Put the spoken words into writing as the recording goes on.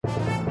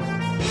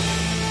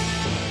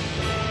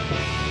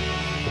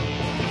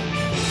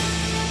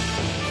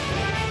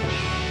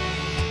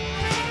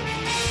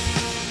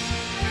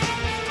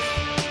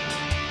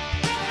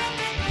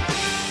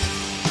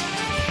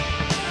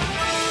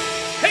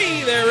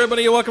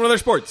everybody, and welcome to another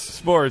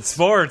Sports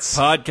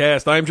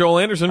podcast. I'm Joel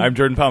Anderson. I'm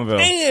Jordan Palmville.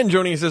 And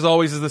joining us, as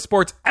always, is the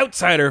Sports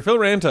Outsider, Phil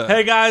Ranta.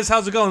 Hey, guys.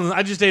 How's it going?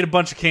 I just ate a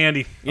bunch of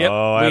candy. Yep,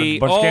 I had a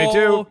bunch of candy,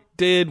 too.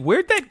 Did.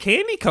 Where'd that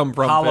candy come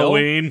from,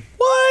 Halloween. Phil?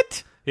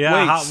 What?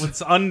 Yeah, Wait,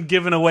 it's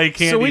ungiven away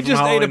candy. so we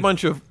just Halloween. ate a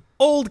bunch of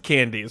old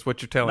candy, is what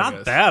you're telling us.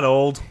 Not that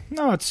old.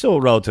 No, it's still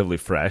relatively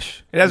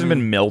fresh. It hasn't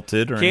been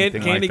melted or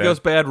anything Candy like that. goes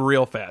bad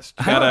real fast.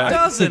 You gotta, No, it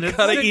doesn't. You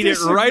gotta eat it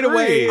right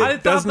away. I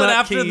It thought does that not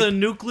after keep. the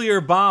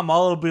nuclear bomb,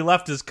 all it'll be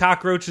left is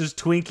cockroaches,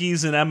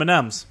 Twinkies, and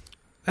M&Ms.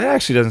 That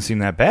actually doesn't seem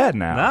that bad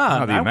now. Nah,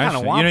 now that you I mention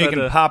kinda it. want You know, you that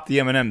can to- pop the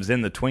M&Ms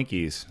in the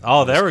Twinkies.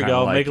 Oh, there we It's go.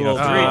 kinda Make a little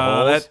like, treat.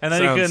 that And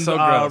then you can sounds so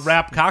gross.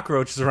 wrap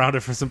cockroaches around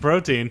it for some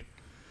protein.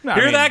 No, I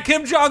Hear mean, that,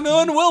 Kim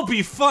Jong-un? We'll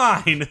be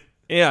fine.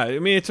 Yeah, I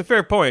mean, it's a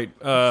fair point.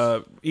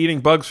 Eating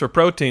bugs for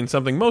protein,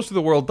 something most of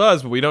the world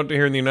does, but we don't do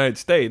here in the United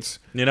States.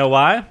 You know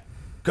why?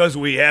 Because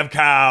we have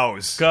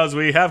cows. Because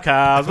we have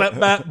cows.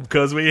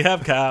 Because we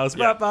have cows.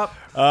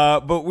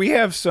 But we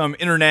have some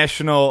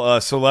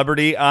international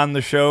celebrity on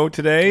the show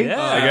today,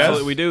 Yeah. I guess.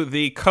 Absolutely, we do.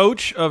 The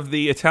coach of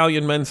the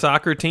Italian men's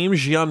soccer team,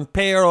 Gian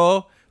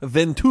Piero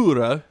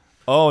Ventura.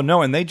 Oh,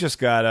 no, and they just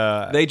got...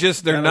 They're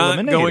got not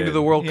eliminated. going to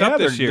the World Cup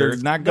this they're- year.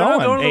 They're not They're not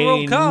going. going to the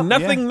World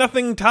Cup.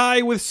 Nothing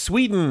tie with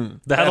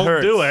Sweden. That'll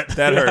hurts. do it.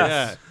 That hurts.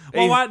 Yeah.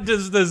 Well, what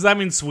does that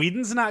mean?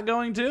 Sweden's not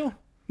going to?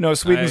 No,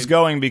 Sweden's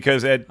going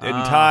because in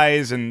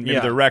ties and Yeah.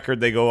 their record,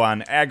 they go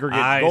on aggregate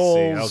I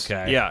goals. see.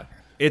 Okay. Yeah,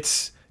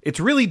 it's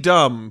really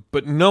dumb,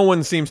 but no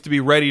one seems to be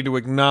ready to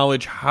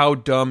acknowledge how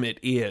dumb it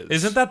is.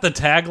 Isn't that the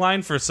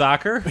tagline for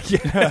soccer?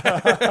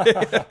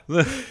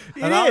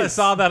 I is.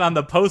 saw that on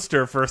the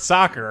poster for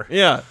soccer.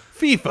 Yeah,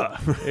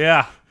 FIFA.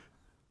 Yeah.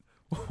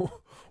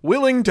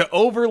 Willing to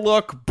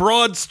overlook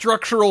broad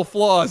structural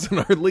flaws in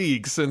our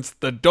league since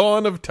the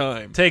dawn of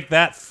time. Take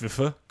that,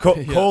 FIFA.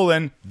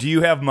 Colon, do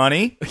you have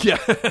money? Yeah.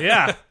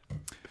 Yeah.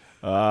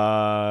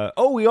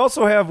 We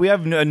also have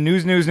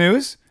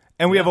news,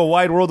 and we have a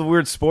wide world of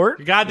weird sport.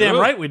 You're goddamn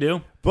right we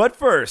do. But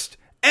first,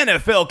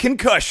 NFL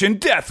Concussion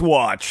Death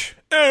Watch.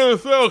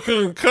 NFL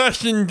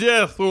Concussion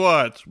Death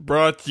Watch,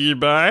 brought to you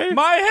by...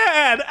 My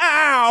head!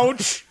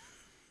 Ouch!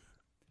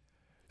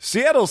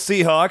 Seattle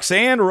Seahawks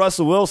and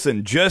Russell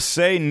Wilson just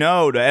say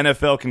no to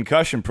NFL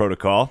concussion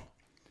protocol.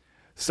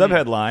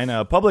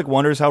 Subheadline, public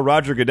wonders how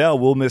Roger Goodell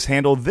will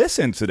mishandle this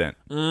incident.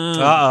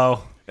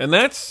 Uh-oh. And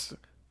there's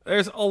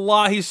a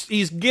lot.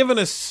 He's given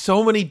us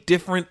so many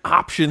different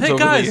options Hey, over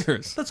guys, the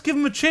years. let's give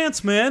him a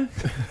chance, man.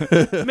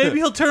 Maybe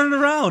he'll turn it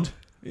around.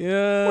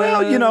 Yeah.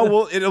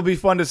 Well, it'll be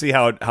fun to see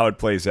how it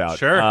plays out.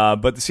 Sure.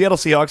 But the Seattle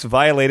Seahawks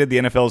violated the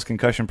NFL's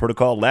concussion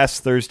protocol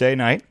last Thursday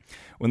night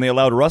when they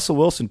allowed Russell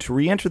Wilson to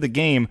re-enter the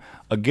game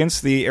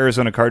against the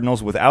Arizona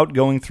Cardinals without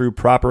going through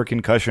proper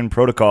concussion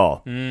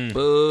protocol.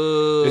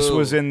 This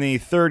was in the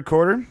third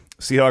quarter.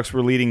 Seahawks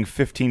were leading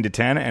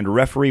 15-10, and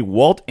referee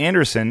Walt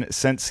Anderson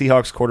sent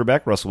Seahawks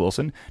quarterback Russell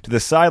Wilson to the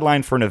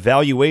sideline for an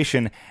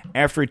evaluation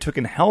after he took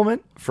a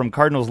helmet from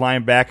Cardinals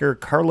linebacker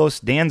Carlos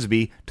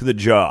Dansby to the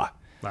jaw.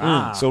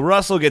 So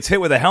Russell gets hit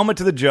with a helmet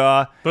to the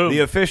jaw. Boom. The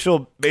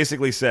official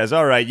basically says,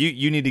 all right,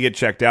 you need to get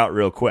checked out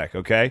real quick,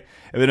 okay?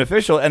 If an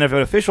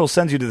official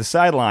sends you to the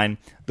sideline,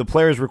 the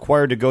player is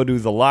required to go to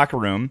the locker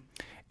room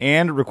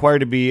and required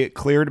to be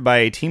cleared by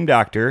a team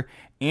doctor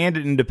and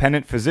an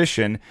independent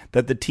physician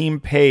that the team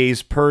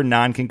pays per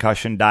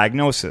non-concussion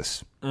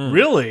diagnosis.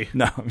 Really?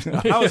 No.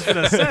 I was going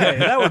to say,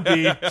 that would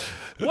be...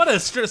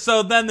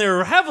 So then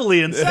they're heavily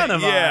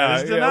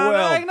incentivized to not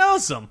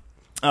diagnose them.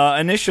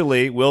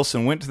 Initially,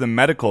 Wilson went to the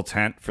medical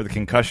tent for the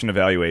concussion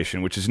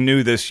evaluation, which is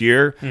new this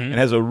year and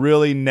has a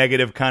really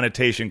negative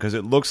connotation because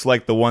it looks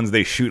like the ones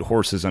they shoot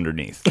horses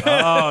underneath.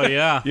 Oh,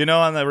 yeah. You know,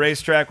 on the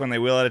racetrack when they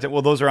wheel at it?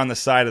 Well, those are on the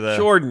side of the...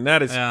 Jordan,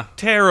 that is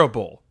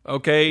terrible.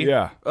 Okay?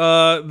 Yeah.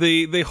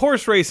 The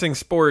horse racing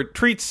sport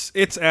treats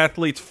its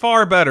athletes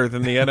far better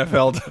than the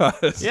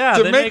NFL does. Yeah,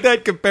 to they make make-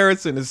 that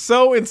comparison is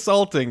so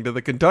insulting to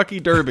the Kentucky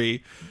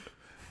Derby.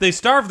 They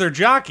starve their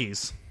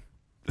jockeys.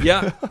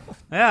 Yeah.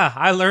 Yeah,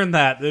 I learned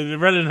that. I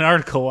read it in an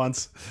article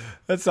once.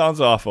 That sounds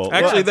awful.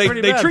 Actually, it's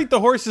pretty they bad. treat the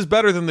horses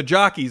better than the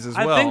jockeys as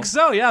well. I think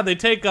so, yeah. They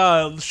take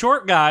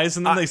short guys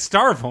and then they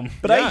starve them.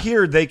 But I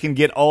hear they can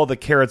get all the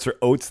carrots or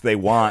oats they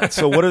want,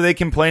 so what are they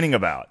complaining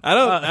about? I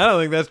don't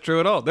think that's true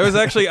at all. There was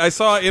actually I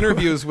saw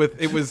interviews with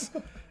it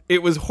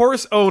was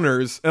horse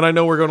owners, and I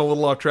know we're going a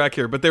little off track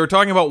here, but they were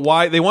talking about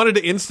why they wanted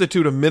to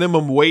institute a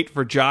minimum weight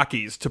for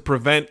jockeys to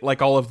prevent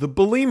like all of the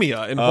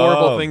bulimia and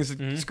horrible things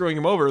screwing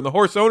them over. And the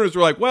horse owners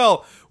were like,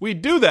 "Well, we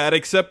do that,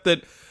 except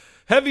that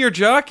heavier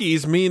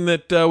jockeys mean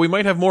that we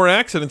might have more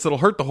accidents that'll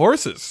hurt the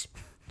horses."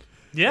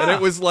 Yeah. And it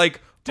was like,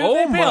 Dude, oh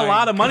they pay my a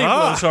lot of money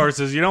God. for those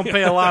horses. You don't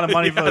pay a lot of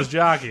money for those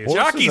jockeys. Horses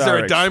Jockeys are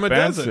a dime a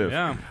dozen. expensive.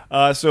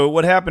 Yeah. So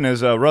what happened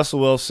is Russell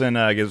Wilson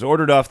gets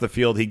ordered off the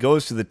field. He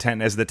goes to the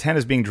tent. As the tent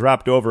is being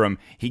dropped over him,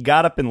 he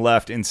got up and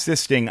left,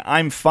 insisting,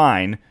 "I'm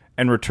fine,"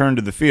 and returned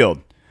to the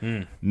field.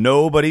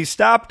 Nobody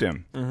stopped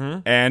him.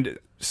 And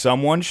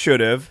someone should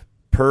have,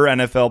 per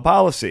NFL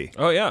policy.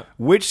 Oh yeah.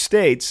 Which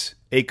states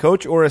a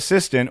coach or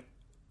assistant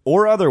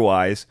or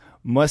otherwise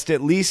must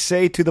at least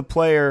say to the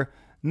player,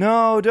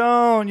 No,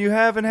 don't. You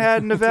haven't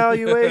had an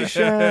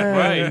evaluation.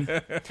 Right.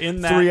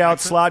 In that 3-out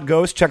slot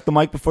ghost. Check the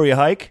mic before you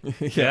hike.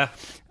 Yeah.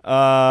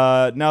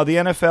 Now, the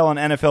NFL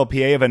and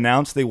NFLPA have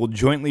announced they will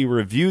jointly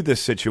review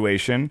this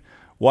situation,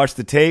 watch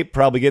the tape,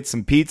 probably get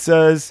some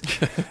pizzas,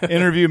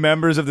 interview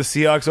members of the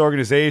Seahawks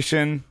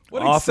organization,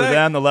 offer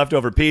them the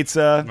leftover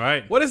pizza.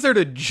 Right. What is there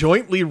to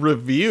jointly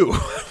review?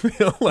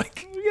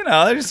 Like,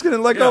 They're just going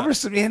to look over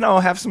some,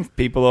 have some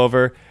people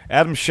over.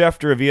 Adam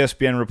Schefter of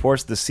ESPN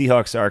reports the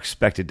Seahawks are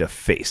expected to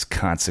face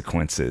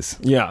consequences.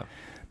 yeah.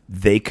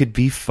 They could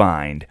be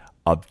fined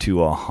up to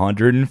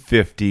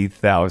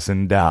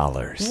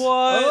 $150,000.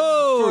 What?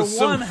 Oh,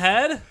 For one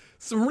head?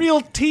 Some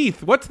real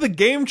teeth. What's the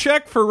game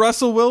check for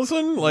Russell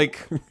Wilson?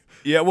 Like,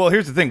 Yeah, well,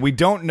 here's the thing. We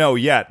don't know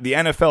yet. The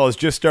NFL has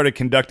just started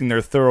conducting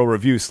their thorough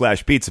review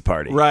 / pizza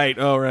party. right.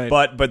 Oh, right.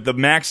 But the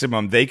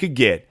maximum they could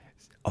get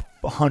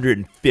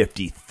 $150,000.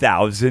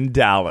 I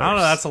don't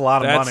know. That's a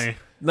lot of money.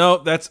 No,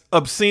 that's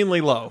obscenely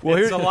low. Well,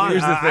 It's a lot.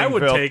 here's the thing, I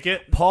would Phil. take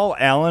it. Paul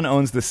Allen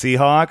owns the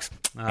Seahawks,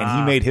 and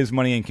he made his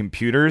money in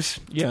computers.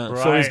 Yeah.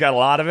 Right. So he's got a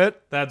lot of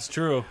it. That's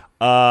true.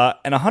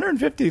 And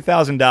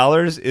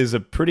 $150,000 is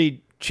a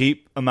pretty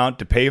cheap amount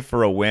to pay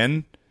for a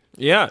win.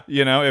 Yeah.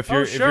 If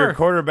Oh, if your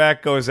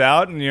quarterback goes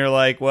out and you're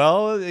like,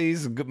 well,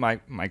 he's my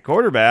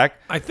quarterback.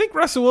 I think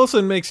Russell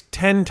Wilson makes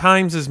 10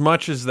 times as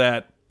much as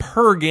that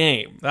per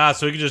game.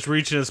 So he could just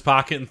reach in his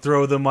pocket and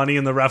throw the money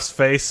in the ref's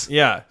face.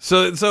 Yeah.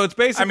 So it's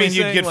basically I mean,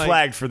 you'd saying, get like,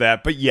 flagged for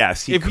that, but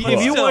yes, he If could. you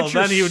Still, want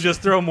your then he would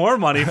just throw more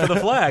money for the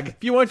flag.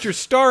 if you want your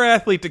star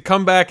athlete to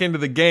come back into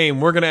the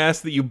game, we're going to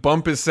ask that you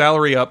bump his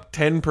salary up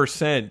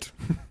 10%.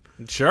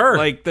 Sure.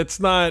 Like, that's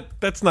not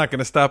going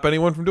to stop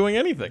anyone from doing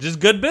anything. Just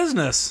good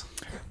business.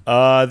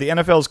 The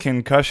NFL's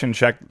concussion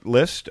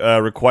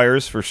checklist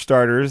requires, for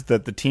starters,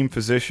 that the team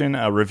physician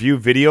review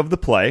video of the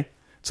play.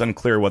 It's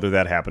unclear whether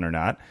that happened or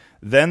not.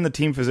 Then the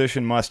team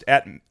physician must,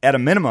 at a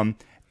minimum,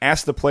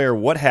 ask the player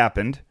what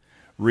happened,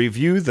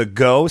 review the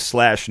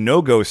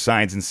go/no-go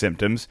signs and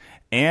symptoms,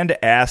 and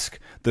ask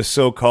the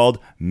so-called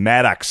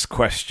Maddox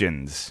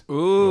questions.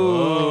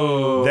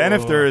 Ooh. Then,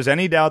 if there is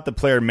any doubt the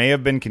player may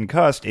have been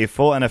concussed, a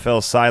full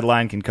NFL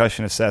sideline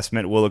concussion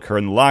assessment will occur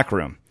in the locker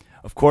room.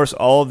 Of course,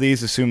 all of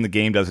these assume the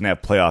game doesn't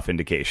have playoff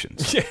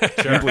implications.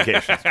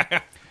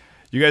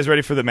 You guys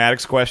ready for the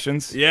Maddox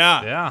questions?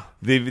 Yeah. Yeah.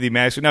 The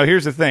Maddox. Now,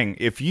 here's the thing.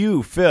 If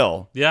you,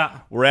 Phil,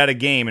 Yeah. were at a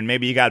game and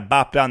maybe you got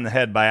bopped on the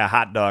head by a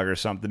hot dog or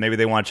something, maybe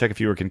they want to check if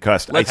you were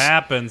concussed. It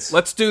happens.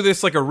 Let's do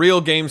this like a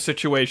real game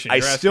situation. I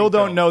You're still asking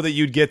don't Phil. know that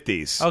you'd get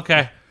these.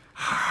 Okay.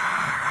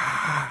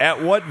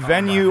 At what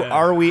venue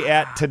are we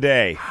at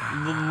today?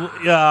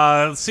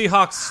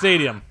 Seahawks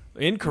Stadium.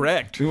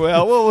 Incorrect.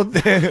 Well,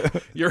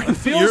 You're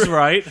Feels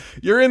right.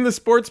 You're in the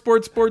sports Well,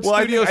 I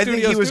studio.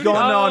 think he was going.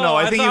 No,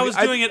 I I think thought he I was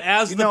doing it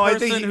as the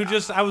person who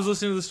just. I was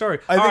listening to the story.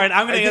 All right,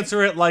 I'm going to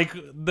answer it like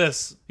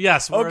this.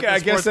 Yes. We're Okay, at the I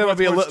guess sports that'll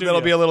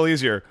be a little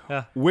easier.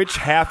 Yeah. Which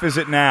half is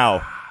it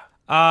now?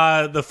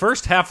 The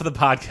first half of the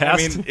podcast. I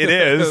mean, it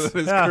is. That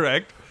is Yeah.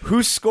 correct.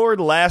 Who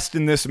scored last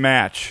in this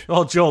match?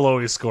 well, Joel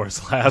always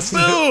scores last.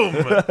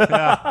 Boom.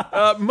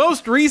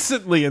 Most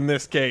recently, in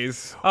this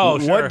case, Oh,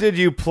 sure. What did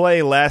you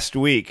play last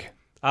week?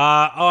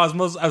 I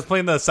was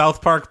playing the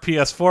South Park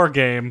PS4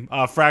 game,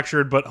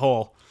 Fractured But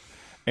Whole.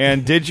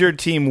 And did your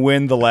team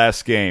win the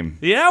last game?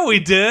 Yeah, we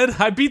did.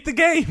 I beat the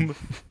game.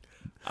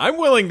 I'm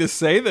willing to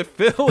say that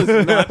Phil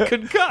is not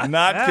concussed.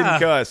 Not Yeah.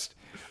 concussed.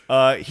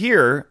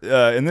 Here,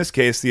 in this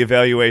case, the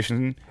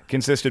evaluation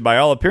consisted by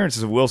all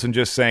appearances of Wilson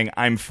just saying,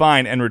 "I'm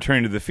fine," and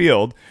returning to the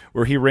field,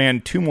 where he ran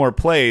 2 more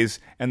plays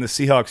and the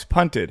Seahawks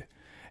punted.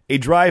 A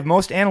drive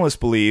most analysts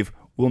believe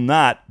will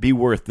not be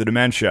worth the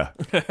dementia.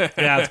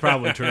 Yeah, it's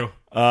probably true.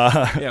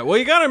 Yeah, well,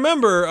 you got to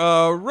remember,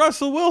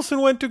 Russell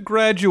Wilson went to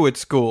graduate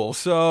school,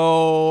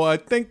 so I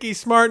think he's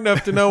smart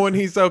enough to know when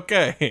he's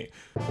okay.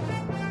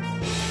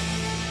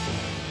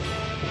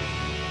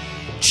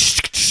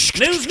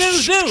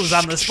 News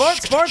on the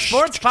Sports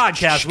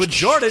Podcast with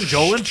Jordan,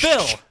 Joel, and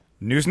Phil.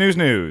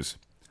 News.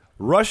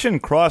 Russian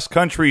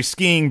cross-country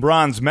skiing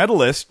bronze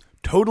medalist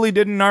totally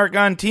didn't narc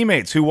on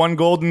teammates who won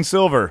gold and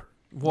silver.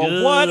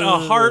 Well, what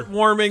a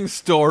heartwarming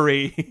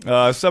story.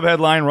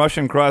 Subheadline,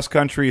 Russian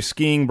cross-country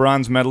skiing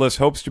bronze medalist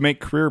hopes to make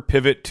career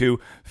pivot to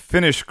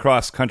Finnish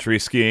cross-country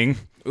skiing.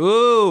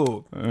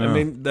 Ooh. I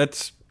mean,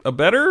 that's a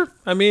better?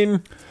 I mean,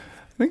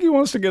 I think he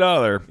wants to get out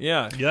of there.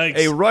 yeah. Yikes.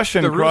 A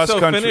Russian The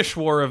cross-country... Russo-Finnish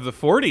War of the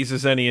 40s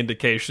is any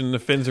indication. The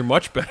Finns are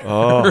much better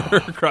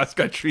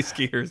cross-country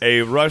skiers.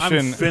 A I'm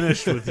Russian...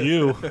 finished with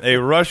you. A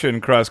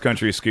Russian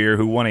cross-country skier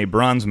who won a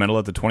bronze medal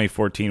at the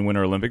 2014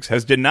 Winter Olympics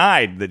has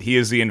denied that he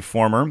is the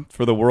informer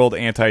for the World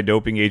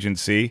Anti-Doping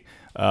Agency,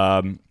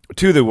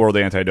 to the World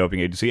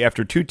Anti-Doping Agency,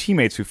 after 2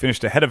 teammates who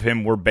finished ahead of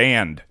him were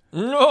banned.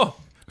 Oh,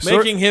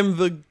 making him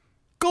the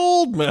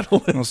gold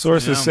medalist. Well,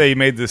 sources say he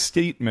made the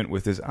statement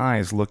with his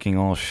eyes looking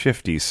all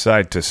shifty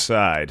side to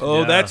side.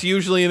 Oh, Yeah. that's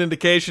usually an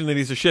indication that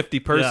he's a shifty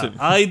person.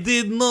 Yeah. I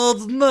did not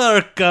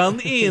narc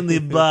on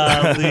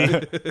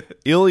anybody.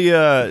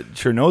 Ilya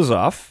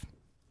Chernozov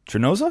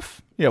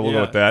Chernozov? Yeah, we'll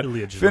go with that.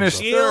 Ilya Chernozov. Finished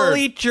third.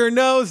 Ilya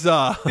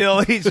Chernozov.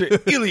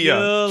 Ilya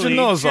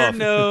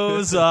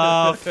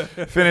Chernozov.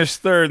 Finished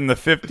third in the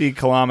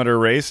 50-kilometer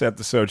race at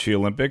the Sochi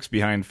Olympics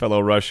behind fellow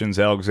Russians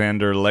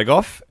Alexander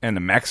Legov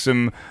and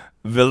Maxim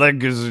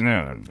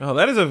Velegazin. Oh,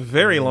 that is a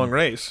very long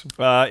race.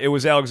 It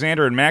was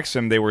Alexander and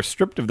Maxim. They were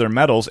stripped of their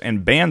medals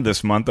and banned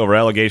this month over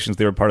allegations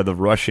they were part of the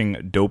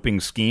Russian doping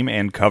scheme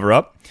and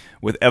cover-up,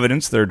 with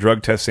evidence their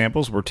drug test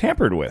samples were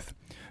tampered with.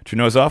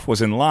 Chernozov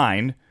was in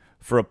line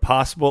for a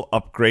possible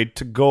upgrade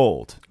to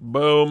gold.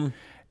 Boom.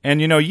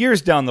 And,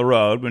 years down the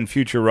road, when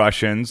future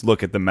Russians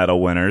look at the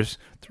medal winners,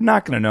 they're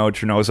not going to know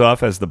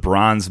Chernozov as the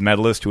bronze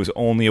medalist who was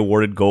only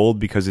awarded gold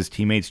because his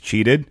teammates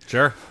cheated.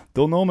 Sure.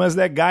 They'll know him as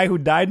that guy who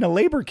died in a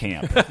labor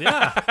camp.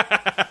 Yeah,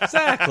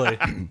 exactly.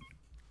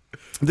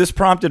 This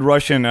prompted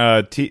Russian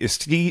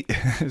ski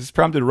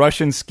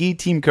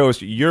team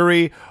coach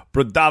Yuri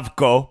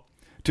Brodavko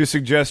to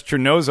suggest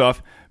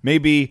Chernozov may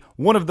be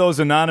one of those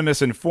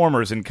anonymous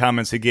informers in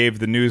comments he gave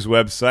the news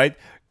website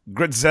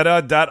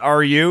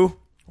Grzeta.ru.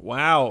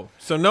 Wow.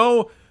 So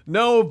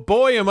no,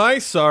 boy, am I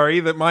sorry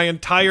that my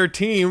entire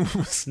team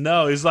was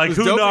No, he's like,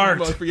 who doping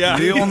narked? him. Yeah.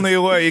 The only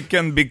way he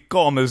can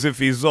become is if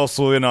he's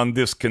also in on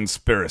this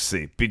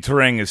conspiracy,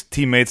 betraying his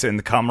teammates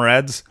and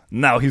comrades.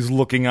 Now he's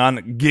looking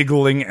on,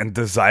 giggling and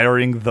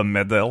desiring the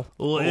medal.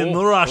 In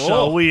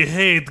Russia, we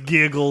hate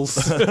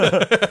giggles.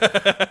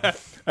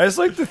 I just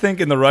like to think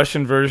in the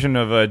Russian version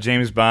of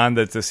James Bond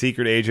that's a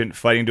secret agent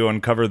fighting to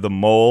uncover the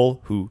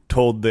mole who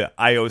told the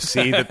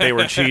IOC that they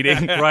were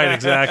cheating. Right,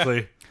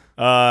 exactly.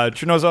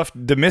 Chernozov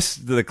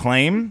dismissed the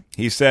claim.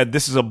 He said,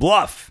 "This is a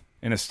bluff,"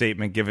 in a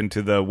statement given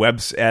to the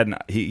website.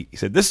 He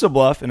said, "This is a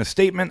bluff," in a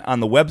statement on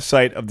the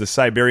website of the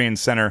Siberian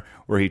Center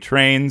where he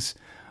trains.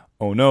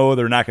 Oh no,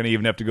 they're not going to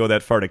even have to go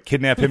that far to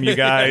kidnap him, you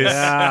guys.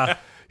 Yeah.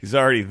 He's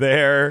already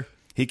there.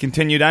 He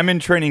continued, "I'm in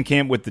training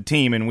camp with the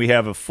team, and we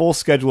have a full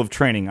schedule of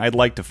training. I'd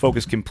like to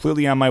focus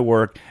completely on my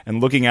work and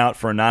looking out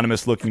for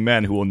anonymous-looking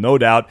men who will no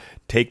doubt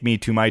take me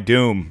to my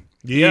doom."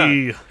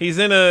 Yeah. He's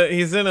in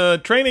a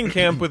training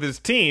camp with his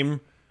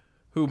team,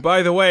 who,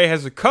 by the way,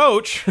 has a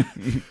coach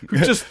who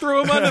just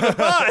threw him under the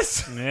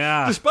bus.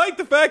 Yeah. Despite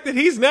the fact that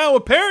he's now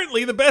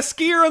apparently the best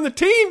skier on the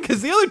team,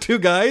 because the other two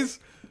guys...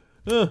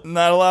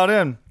 Not allowed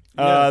in.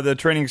 Yeah. The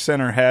training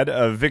center head,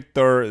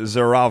 Viktor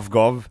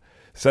Zaravgov,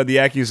 said the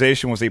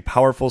accusation was a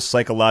powerful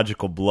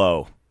psychological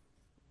blow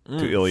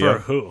to Ilya. For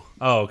who?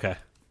 Oh, okay.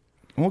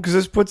 Well, because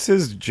this puts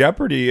his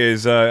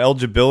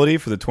eligibility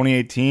for the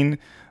 2018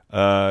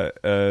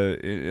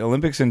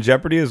 Olympics in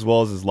jeopardy, as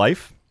well as his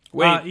life.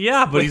 Wait,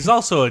 yeah, but he's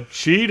also a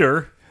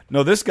cheater.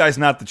 No, this guy's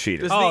not the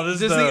cheater. Does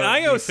this is the the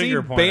IOC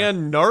finger pointer.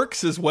 ban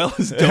narcs as well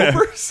as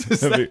dopers?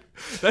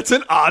 That's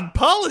an odd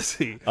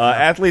policy.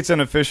 Athletes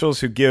and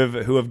officials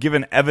who have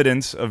given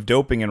evidence of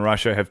doping in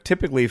Russia have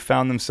typically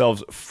found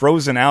themselves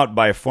frozen out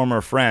by former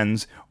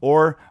friends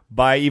or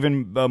by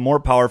even more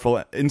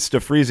powerful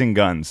insta-freezing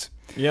guns.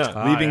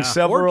 Yeah, leaving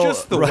several or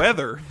just the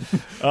weather.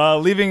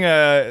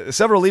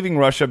 Several leaving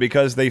Russia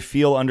because they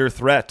feel under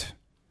threat.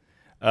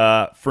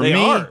 For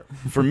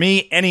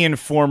me, any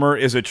informer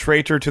is a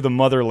traitor to the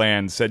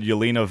motherland," said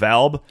Yelena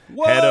Valb,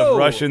 head of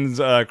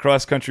Russia's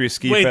cross-country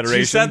ski federation. Wait,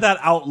 she said that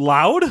out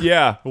loud?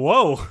 Yeah.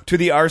 Whoa. To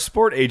the Our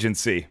Sport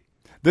agency.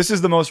 This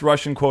is the most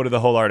Russian quote of the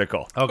whole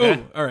article. Okay.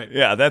 Ooh, all right.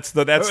 Yeah, that's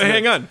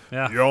hang on.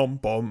 Yeah. Yum,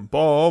 bum,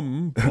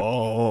 bum,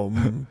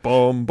 bum,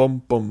 bum,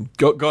 bum, bum.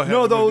 Go ahead.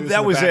 No, though,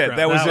 that was it.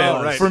 That was it.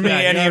 Right. For me, Yeah,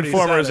 any he already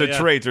informer said is it, a yeah.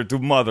 traitor to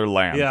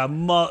motherland. Yeah,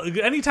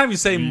 anytime you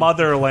say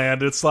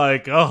motherland, it's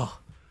like, oh,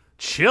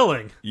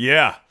 chilling.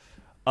 Yeah.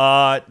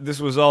 This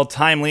was all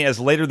timely,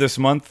 as later this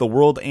month, the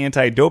World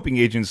Anti-Doping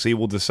Agency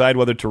will decide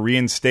whether to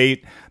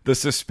reinstate the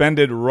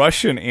suspended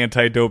Russian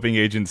Anti-Doping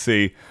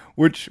Agency,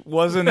 which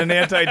wasn't an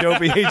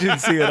anti-doping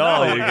agency at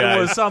all, you guys.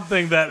 It was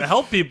something that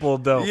helped people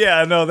dope.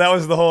 Yeah, no, that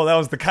was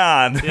the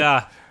con.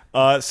 Yeah.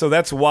 So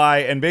that's why,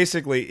 and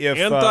basically if...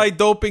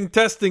 Anti-doping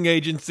testing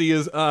agency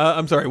is,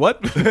 I'm sorry,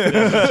 what?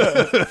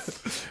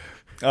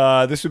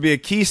 this would be a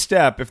key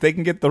step. If they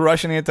can get the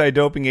Russian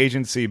Anti-Doping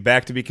Agency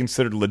back to be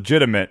considered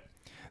legitimate,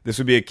 this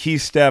would be a key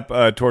step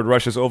toward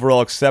Russia's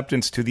overall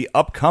acceptance to the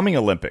upcoming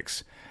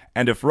Olympics.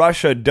 And if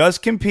Russia does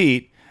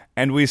compete,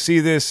 and we see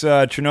this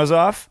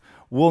Chernozov,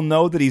 we'll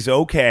know that he's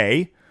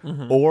okay,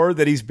 or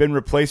that he's been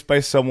replaced by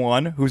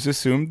someone who's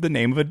assumed the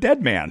name of a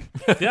dead man.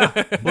 Yeah.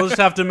 We'll just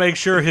have to make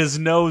sure his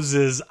nose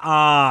is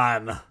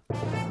on.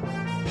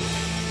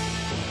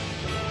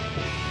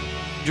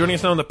 Joining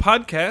us now on the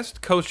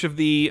podcast, coach of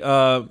the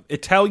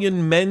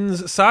Italian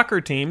men's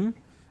soccer team,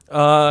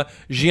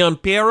 Gian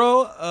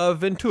Piero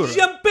Ventura.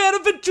 Gian Piero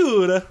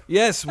Ventura.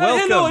 Yes,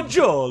 welcome. Hello,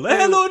 Joel.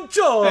 Hello,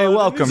 Joel. Hey,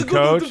 welcome, it's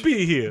Coach. Good to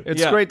be here.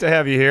 It's great to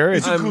have you here.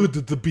 It's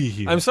good to be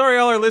here. I'm sorry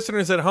all our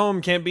listeners at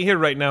home can't be here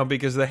right now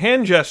because the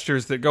hand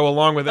gestures that go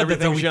along with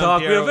everything we Gian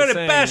talk. Piero We're is very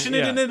saying,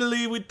 passionate in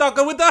Italy. We talk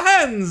with our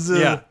hands.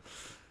 Yeah.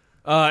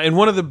 And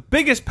one of the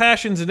biggest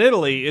passions in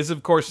Italy is,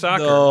 of course,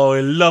 soccer. Oh,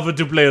 we love it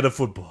to play the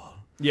football.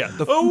 Yeah.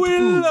 We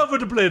love it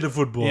to play the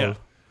football. Yeah.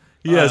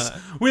 Yes,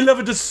 we love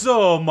it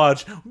so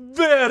much.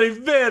 Very,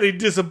 very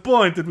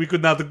disappointed we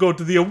could not go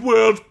to the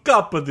World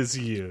Cup this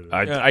year.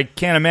 I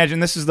can't imagine.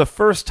 This is the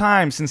first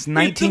time since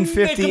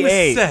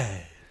 1958.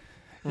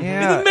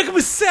 It make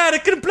me sad. I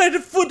couldn't play the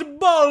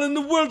football in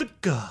the World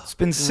Cup. It's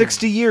been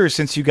 60 years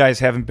since you guys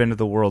haven't been to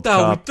the World We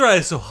Cup. try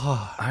so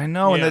hard. I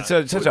know, and it's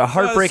such a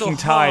heartbreaking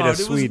tie to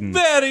Sweden. It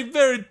was very,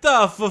 very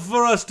tough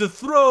for us to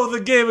throw the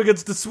game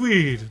against the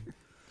Swede.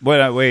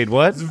 Wait,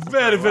 what?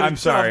 Very, very I'm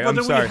sorry. tough,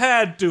 but we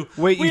had to.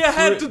 Wait, we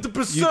had to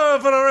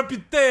preserve our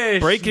reputation.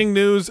 Breaking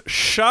news: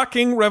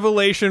 shocking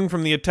revelation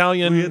from the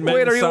Italian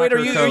men's soccer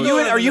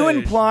coach. Are you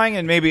implying?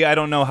 And maybe I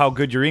don't know how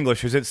good your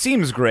English is. It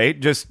seems great,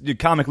 just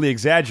comically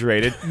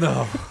exaggerated.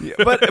 No,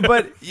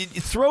 but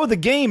throw the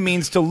game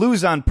means to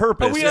lose on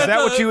purpose. Is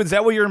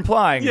that what you're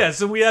implying?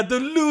 Yes, and we had to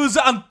lose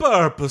on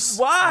purpose.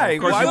 Why?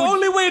 The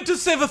only way to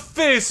save a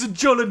face,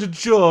 Jordan and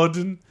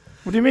Jordan.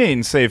 What do you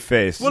mean, save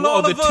face?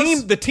 Well,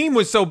 the team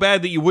was so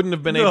bad that you wouldn't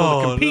have been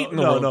able to compete in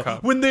the World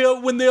Cup. When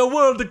the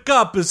World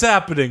Cup is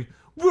happening,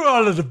 we're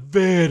all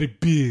very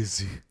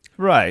busy.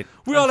 Right.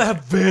 We all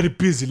have very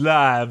busy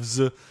lives.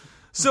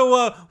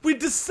 So we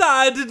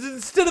decided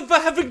instead of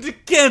having to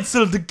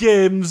cancel the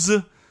games,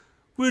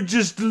 we'll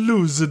just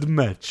lose the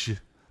match.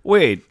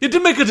 Wait. To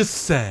make it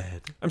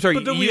sad. I'm sorry.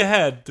 But we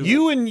had to.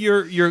 You and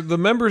the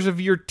members of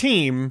your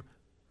team.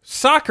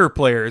 Soccer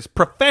players,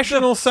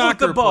 professional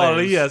soccer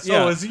players. Yes.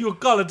 Yeah. As you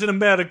call it in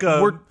America.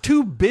 We're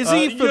too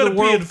busy for the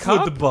World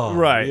Cup. Football.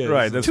 Right, yes.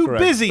 right. That's too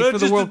correct. busy for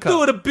the World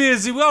Cup. Too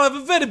busy. We all have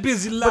a very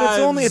busy life.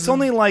 But it's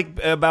only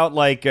about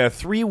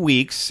 3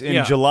 weeks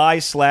in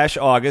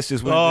July/August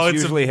is when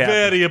this usually happens.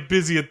 It's very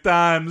busy at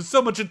times.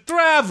 So much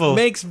travel.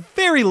 Makes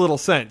very little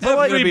sense.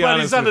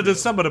 Everybody's under the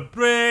summer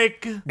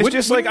break. It's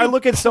just like I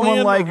look at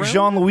someone like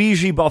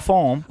Jean-Luigi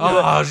Buffon.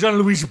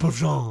 Jean-Luigi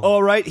Buffon.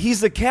 All right, he's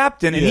the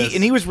captain,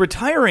 and he was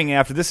retiring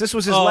after this. This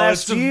was his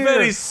last year. It's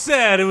very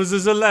sad. It was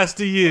his last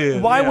year.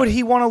 Why would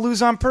he want to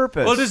lose on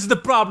purpose? Well, this is the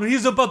problem.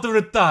 He's about to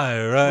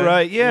retire, right?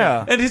 Right,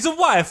 yeah. And his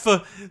wife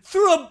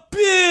threw a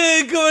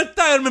big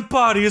retirement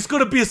party. It's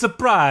going to be a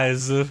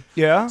surprise.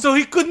 Yeah? So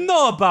he couldn't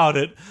know about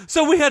it.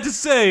 So we had to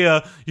say,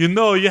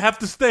 you have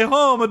to stay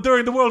home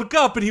during the World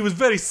Cup. And he was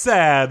very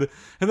sad.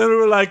 And then we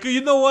were like, you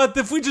know what?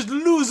 If we just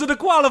lose in the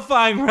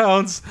qualifying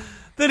rounds,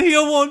 then he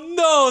won't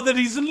know that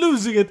he's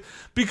losing it.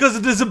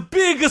 Because there's a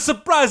big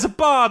surprise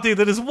party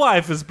that his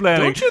wife is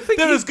planning. Don't you think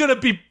there's going to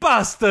be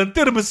pasta and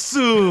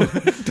tiramisu?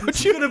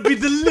 It's going to be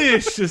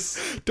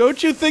delicious.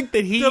 Don't you think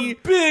that The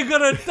big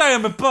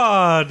retirement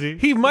party.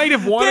 he might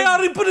have wanted... They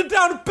already put a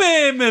down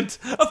payment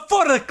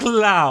for a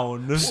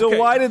clown. So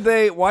why did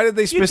they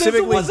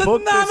specifically book this? It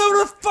was a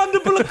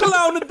non-refundable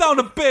clown down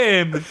a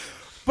payment.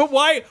 But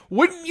why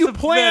wouldn't you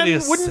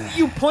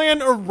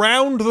plan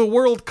around the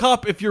World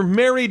Cup if you're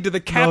married to the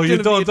captain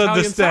of the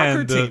Italian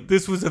soccer team?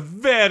 This was a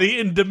very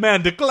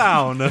in-demand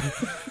clown.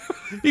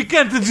 You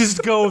can't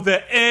just go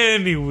there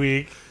any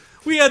week.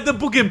 We had to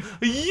book him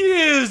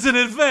years in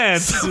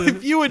advance. So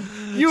if you would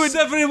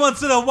every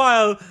once in a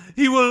while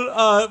he will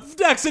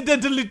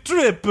accidentally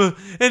trip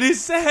and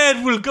his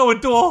head will go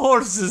into a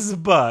horse's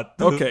butt.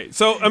 Okay,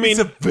 so I mean,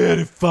 it's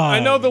very fun. I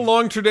know the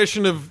long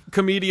tradition of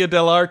Commedia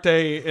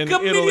dell'arte in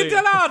Italy.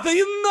 Commedia dell'arte,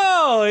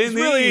 it's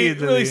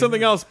really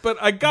something else. But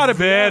I gotta be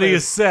very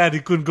honest. sad he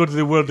couldn't go to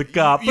the World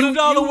Cup. But it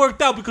all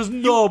worked out because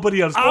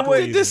nobody else could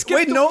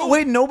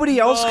go. Nobody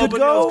else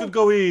could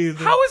go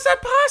either. How is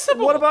that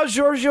possible? What about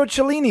Giorgio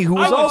Cellini, who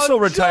was also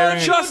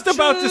retiring? Just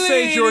about to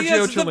say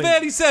Giorgio Cellini. Cellini.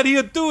 Very sad.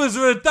 He too is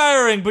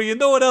retiring, but you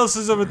know what else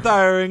is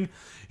retiring?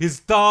 His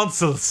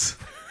tonsils.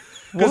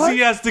 Because he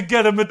has to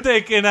get them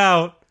taken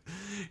out.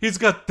 He's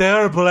got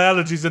terrible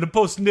allergies and a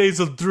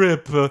post-nasal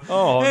drip. His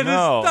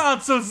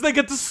tonsils, they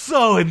get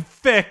so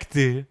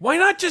infected. Why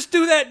not just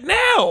do that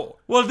now?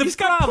 Well, he's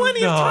got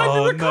plenty of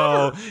time to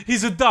recover. No,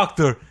 he's a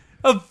doctor.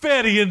 A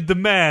very in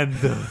demand.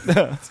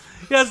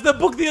 He has to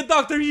book the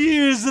doctor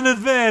years in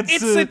advance.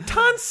 It's a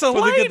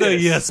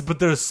tonsillitis. Yes, but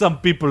there are some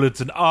people,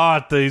 it's an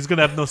art. He's going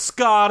to have no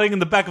scarring in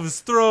the back of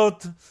his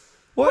throat.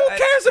 Who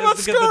cares about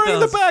scarring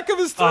the back of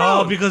his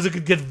throat? Oh, because it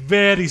could get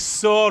very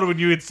sore when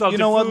you eat salty You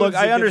know what? foods. Look,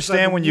 I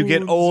understand when you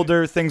get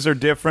older, things are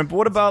different. But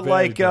what about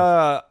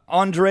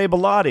Andre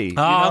Bellotti?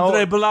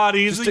 Andre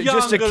Bellotti, he's a younger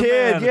just a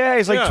kid. man. Yeah,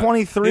 he's like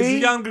 23. He's a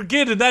younger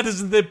kid, and that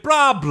isn't the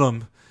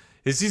problem.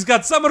 He's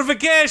got summer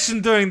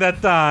vacation during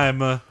that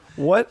time.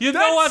 What? You know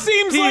That what?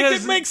 seems like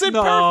it makes it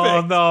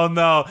perfect.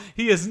 No.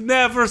 He has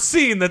never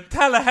seen the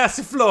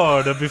Tallahassee,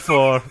 Florida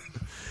before.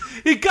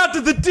 He got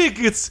the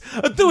tickets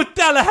to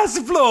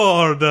Tallahassee,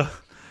 Florida.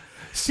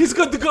 He's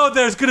going to go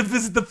there. He's going to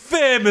visit the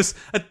famous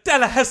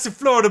Tallahassee,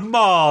 Florida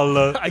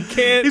Mall. I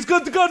can't. He's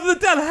going to go to the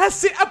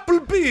Tallahassee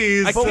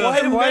Applebee's. I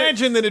can't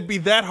imagine that it'd be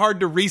that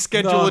hard to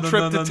reschedule a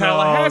trip to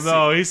Tallahassee.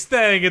 No, he's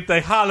staying at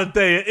the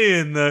Holiday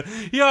Inn.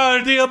 He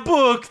already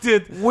booked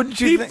it.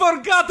 Wouldn't you He think-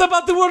 forgot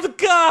about the World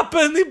Cup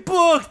and he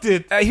booked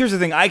it. Here's the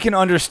thing. I can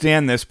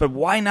understand this, but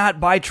why not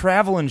buy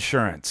travel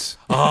insurance?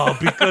 Oh,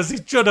 because he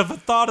should have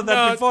thought of that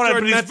No, beforehand,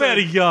 Jordan, but he's that's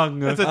very young.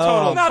 That's a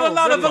total. Not a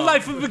lot of a rip-off.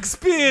 life of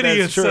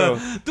experience That's true.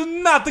 to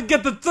not to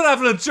get the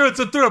travel insurance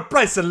through a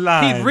price of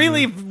line. He'd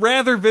really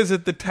rather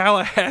visit the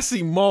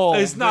Tallahassee Mall.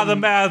 It's not a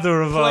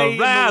matter of play in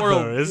the rather.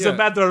 world. It's Yeah. a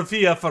matter of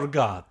he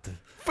forgot.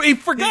 He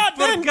forgot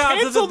then.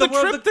 Cancel the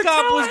trip to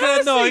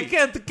Tallahassee. No, he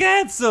can't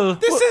cancel.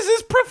 This is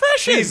his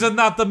profession. He's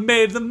not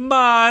made the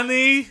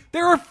money.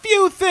 There are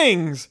few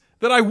things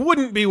that I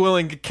wouldn't be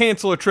willing to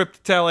cancel a trip to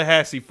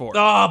Tallahassee for.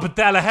 Oh, but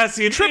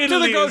Tallahassee and Trip to the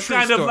Italy is grocery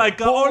kind of store.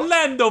 like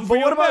Orlando for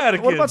But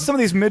Americans. what about some of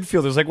these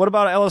midfielders? Like, what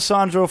about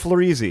Alessandro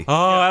Florizi? Oh,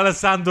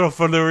 Alessandro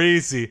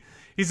Florizi.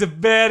 He's a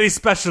very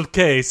special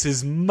case.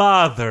 His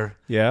mother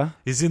Yeah.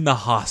 is in the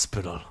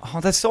hospital. Oh,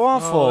 that's so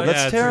awful. That's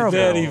Yeah, it's terrible.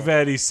 very,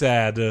 very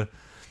sad.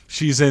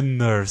 She's a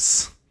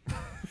nurse.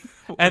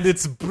 And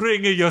it's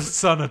bringing your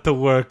son to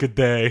work a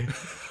day.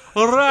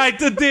 Right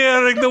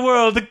during the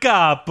World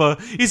Cup.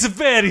 It's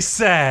very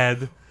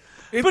sad.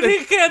 But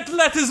he can't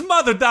let his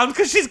mother down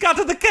because she's got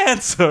the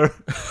cancer.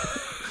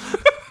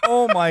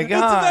 Oh my It's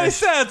very gosh.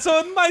 sad. So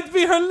it might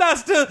be her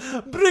last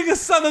bring a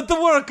son to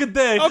work a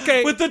day.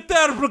 Okay. With the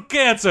terrible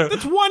cancer.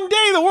 It's one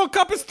day. The World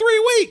Cup is 3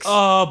 weeks.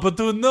 Oh, but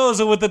who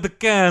knows with the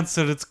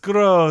cancer? It's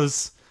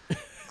gross.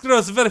 It's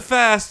gross very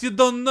fast. You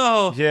don't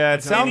know. Yeah,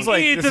 it sounds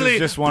like this Italy, is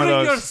just one of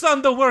bring your those.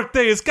 son to work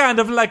day is kind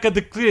of like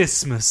the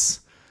Christmas.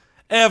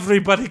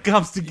 Everybody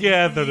comes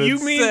together and You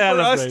mean for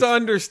us celebrates. to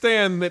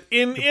understand that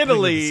in the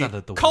Italy, son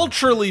at the work.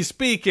 culturally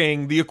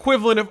speaking, the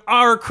equivalent of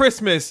our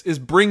Christmas is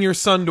bring your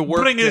son to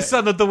work. Bring your day.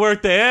 son to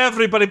work day.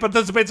 Everybody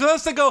participates. So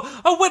let's go,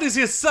 oh, where is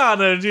your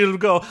son? And you'll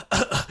go,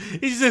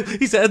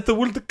 he's at the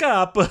World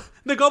Cup.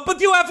 They go, but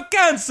you have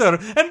cancer.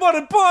 And more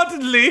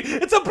importantly,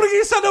 it's a bring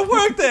your son to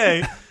work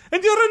day.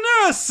 And you're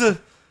a nurse.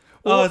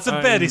 Oh, it's a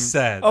very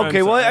sad.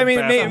 Okay, well, I mean,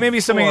 maybe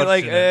something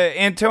like Unfortunate.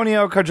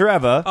 Antonio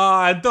Cardreva.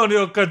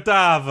 Antonio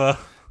Cordava.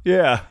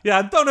 Yeah. Yeah,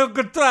 Antonio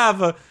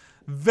Cordava.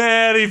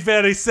 Very,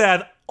 very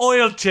sad.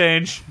 Oil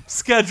change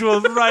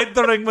scheduled right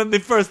during when the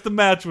first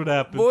match would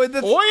happen. Boy,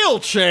 that's, Oil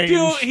change.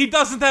 He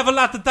doesn't have a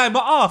lot of time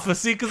off,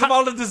 see, because of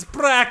all of this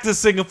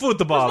practicing of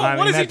football. I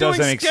What mean, is he that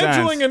doesn't doing make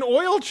scheduling sense. an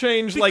oil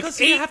change like Because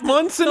you 8 have to-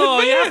 months in no,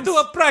 advance? you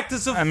have to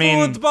practice of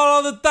football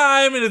all the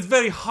time, and it's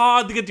very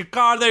hard to get your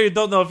car there. You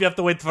don't know if you have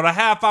to wait for a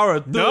half hour or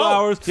 2 No,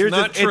 hours. it's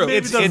not true. Maybe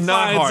It's they'll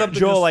not find hard. something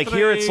Joel, like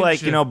here it's like,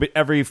 strange.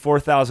 every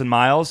 4,000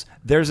 miles.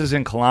 Theirs is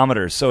in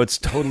kilometers, so it's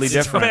totally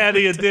different.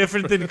 Very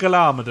different in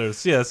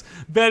kilometers, yes.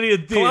 Very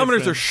different.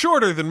 Kilometers are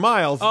shorter than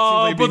miles. It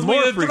Oh, seems they'd be but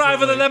more we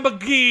drive in a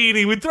frequently.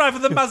 Lamborghini. We drive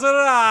in the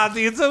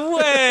Maserati. It's a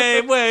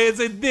way. It's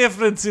a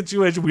different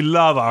situation. We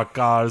love our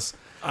cars.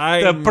 The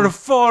I'm-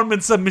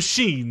 performance of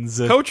machines.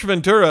 Coach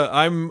Ventura,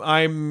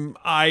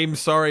 I'm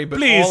sorry, but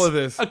Please, all of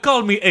this.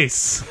 call me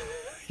Ace.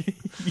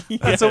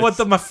 That's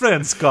what my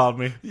friends call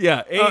me.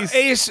 Yeah, Ace.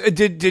 Ace,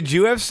 did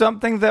you have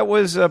something that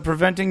was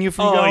preventing you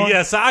from Oh going?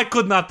 yes, I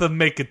could not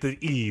make it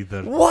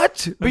either.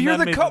 What? But And you're that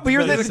the made coach. it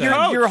You're, very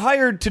sad. you're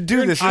hired to do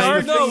this. This is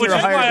I the know, thing which you're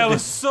is why hired I to do.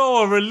 was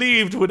so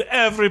relieved when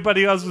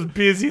everybody else was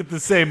busy at the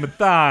same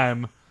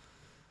time.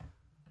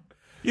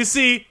 You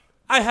see,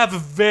 I have a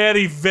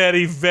very,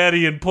 very,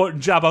 very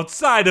important job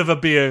outside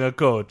of being a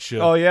coach.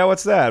 Oh yeah,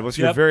 what's that? What's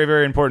your Yep. very,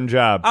 very important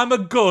job? I'm a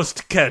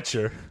ghost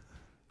catcher.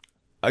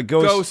 A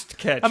ghost. Ghost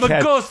catch. I'm a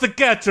Catch. ghost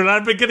catcher, and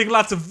I've been getting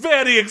lots of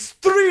very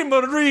extreme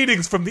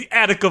readings from the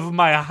attic of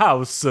my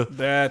house.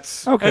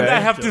 That's Okay. And I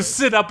have to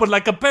sit up with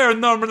like a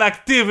paranormal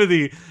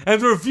activity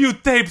and review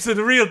tapes in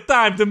real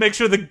time to make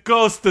sure the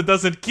ghost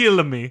doesn't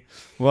kill me.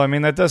 Well, I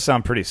mean, that does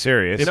sound pretty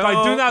serious. If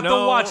I do not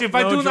watch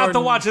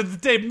Jordan. the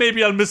tape,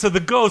 maybe I'll miss the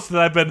ghost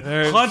that I've been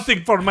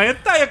hunting for my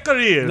entire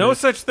career. no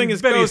such thing as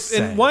Very ghosts.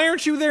 sad. And why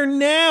aren't you there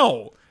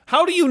now?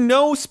 How do you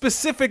know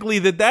specifically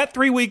that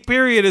 3 week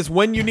period is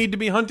when you need to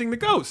be hunting the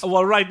ghost?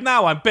 Well, right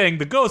now I'm paying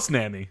the ghost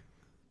nanny.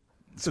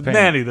 It's a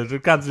nanny that's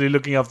constantly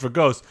looking out for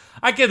ghosts.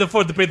 I can't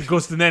afford to pay the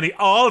ghost nanny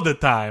all the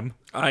time.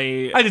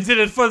 I just did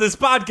it for this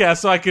podcast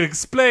so I can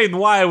explain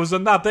why I was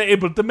not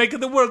able to make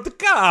it the World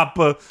Cup,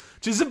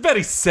 which is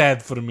very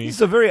sad for me.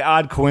 It's a very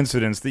odd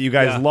coincidence that you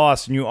guys Yeah.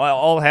 lost and you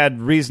all had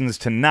reasons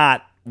to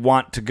not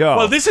want to go.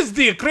 Well, this is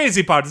the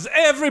crazy part. Is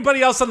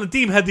everybody else on the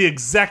team had the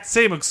exact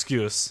same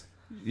excuse.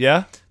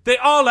 yeah? They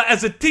all,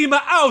 as a team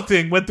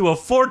outing, went to a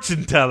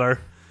fortune teller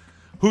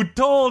who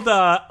told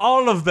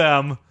all of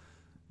them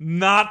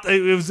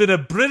it was in a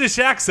British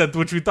accent,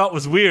 which we thought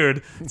was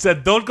weird.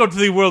 Said, don't go to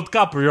the World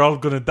Cup or you're all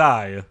going to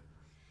die.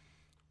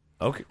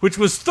 Okay. Which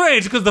was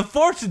strange because the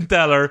fortune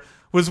teller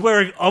was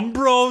wearing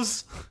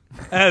Umbros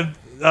and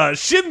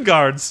shin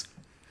guards.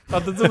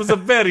 Thought that it was a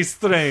very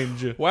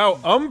strange. Wow,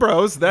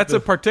 Umbros, that's a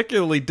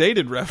particularly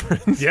dated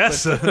reference.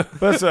 Yes. But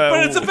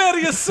But it's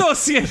very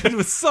associated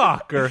with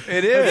soccer.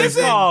 It is.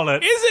 They call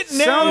it. Is it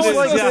now? Sounds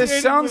like associated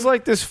this. Sounds with-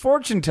 like this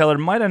fortune teller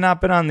might have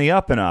not been on the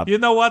up and up. You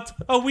know what?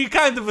 Oh, we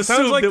kind of assumed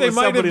Sounds like it they was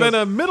might have somebody been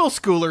else. a middle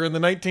schooler in the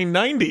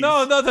 1990s.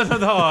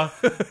 No.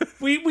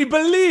 we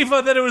believe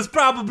that it was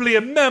probably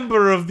a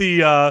member of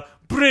the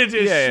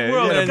British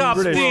World Cup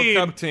British team.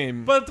 World Cup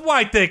team. But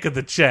why take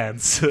the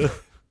chance?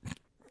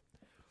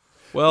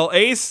 Well,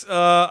 Ace,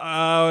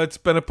 it's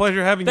been a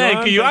pleasure having you on.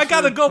 Thank you. I Thanks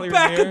gotta for go clearing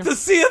back the air. to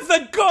see if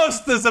the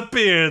ghost has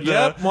appeared.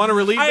 Yep, want to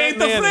relieve I that ain't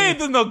nanny.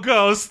 afraid of no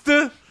ghost.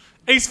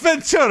 Ace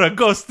Ventura,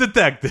 Ghost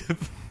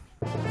Detective.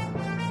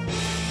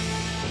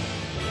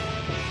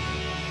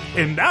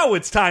 And now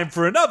it's time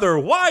for another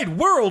wide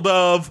world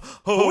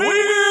of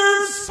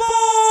weird sports.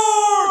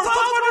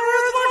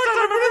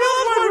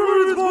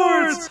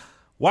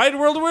 Wide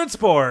world of weird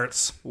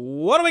sports.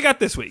 What do we got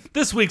this week?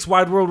 This week's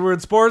wide world of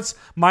weird sports: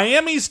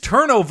 Miami's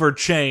turnover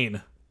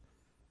chain.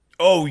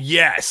 Oh,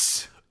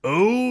 yes.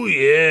 Oh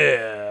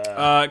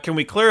yeah. Can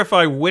we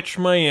clarify which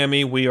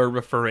Miami we are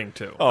referring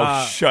to?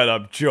 Oh, shut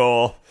up,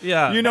 Joel.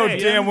 Yeah. You know Hey,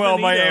 damn well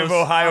Miami of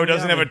Ohio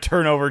doesn't have a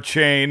turnover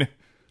chain.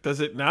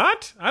 Does it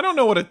not? I don't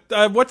know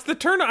what's the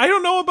turn. I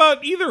don't know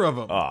about either of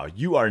them. Oh,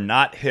 you are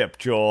not hip,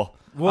 Joel.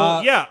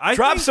 Well, yeah, I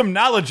Drop think, some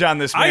knowledge on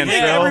this, I man,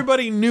 think Phil.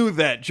 everybody knew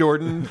that,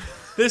 Jordan.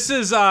 This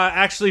is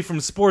actually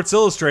from Sports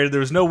Illustrated. There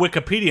was no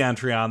Wikipedia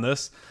entry on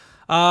this.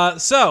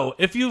 So,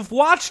 if you've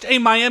watched a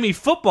Miami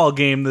football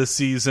game this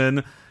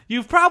season,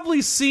 you've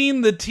probably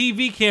seen the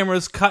TV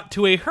cameras cut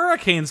to a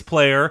Hurricanes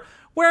player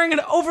wearing an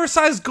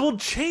oversized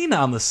gold chain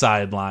on the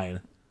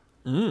sideline.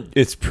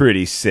 It's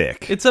pretty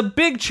sick. It's a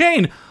big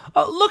chain.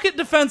 Look at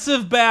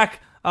defensive back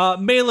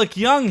Malik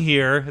Young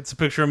here. It's a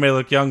picture of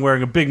Malik Young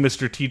wearing a big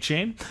Mr. T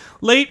chain.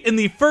 Late in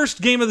the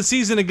first game of the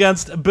season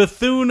against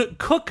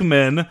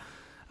Bethune-Cookman,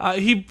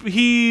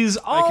 he's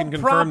all I can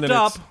confirm propped that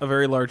up. it's a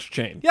very large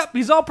chain. Yep,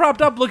 he's all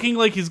propped up looking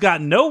like he's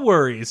got no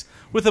worries.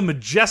 With a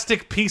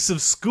majestic piece of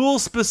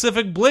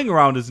school-specific bling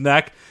around his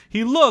neck,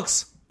 he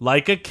looks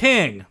like a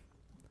king.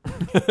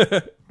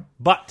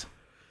 But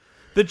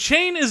the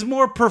chain is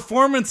more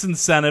performance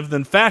incentive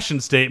than fashion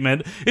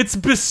statement. It's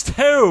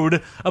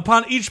bestowed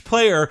upon each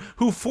player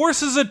who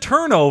forces a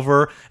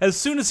turnover as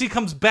soon as he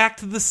comes back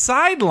to the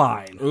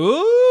sideline.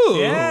 Ooh.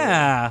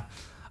 Yeah.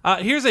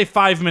 Here's a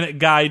 5-minute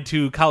guide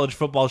to college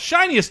football's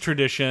shiniest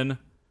tradition.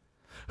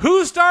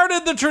 Who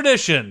started the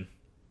tradition?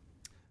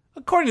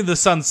 According to the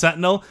Sun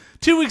Sentinel,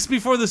 2 weeks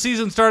before the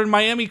season started,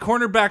 Miami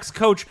cornerbacks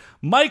coach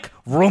Mike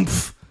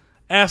Rumpf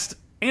asked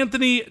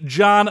Anthony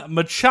John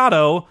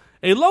Machado,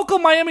 a local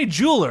Miami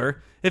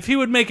jeweler, if he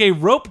would make a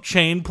rope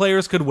chain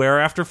players could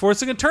wear after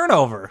forcing a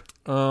turnover.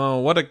 Oh,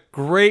 what a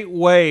great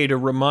way to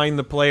remind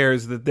the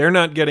players that they're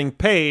not getting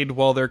paid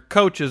while their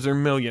coaches are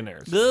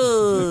millionaires.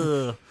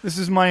 Ugh. This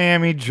is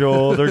Miami,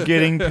 Joel. They're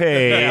getting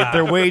paid.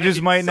 Their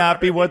wages might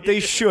not be what they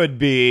should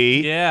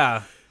be.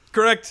 Yeah.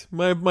 Correct.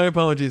 My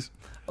apologies.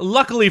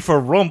 Luckily for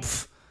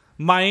Rumpf,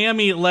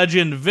 Miami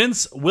legend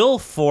Vince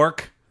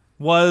Wilfork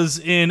was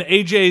in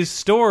AJ's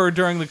store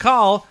during the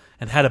call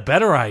and had a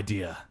better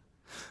idea.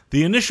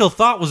 The initial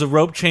thought was a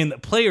rope chain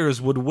that players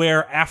would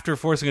wear after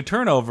forcing a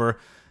turnover.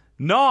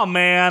 Nah,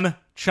 man,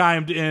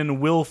 chimed in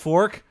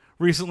Wilfork,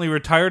 recently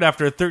retired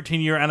after a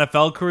 13-year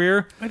NFL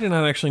career. I did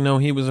not actually know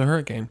he was a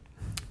Hurricane.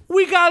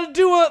 We gotta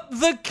do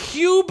the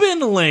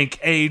Cuban link,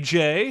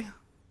 AJ.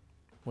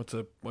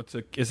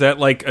 Is that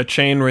like a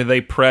chain where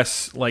they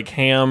press like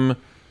ham?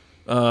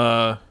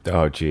 Oh,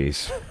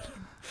 jeez.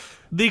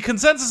 The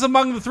consensus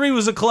among the three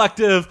was a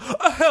collective,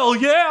 hell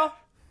yeah!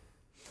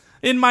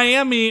 In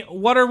Miami,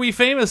 what are we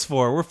famous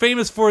for? We're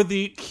famous for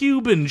the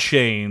Cuban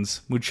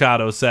chains,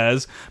 Machado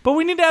says, but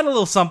we need to add a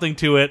little something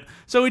to it,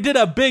 so we did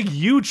a big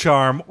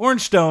U-charm,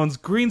 orange stones,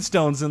 green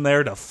stones in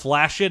there to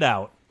flash it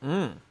out.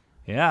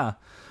 Yeah.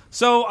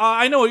 So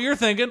I know what you're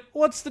thinking.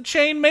 What's the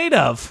chain made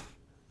of?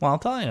 Well, I'll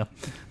tell you.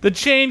 The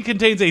chain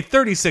contains a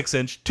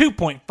 36-inch,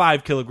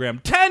 2.5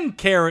 kilogram,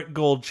 10-carat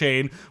gold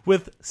chain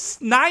with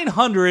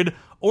 900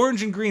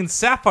 orange and green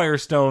sapphire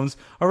stones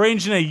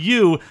arranged in a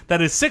U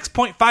that is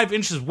 6.5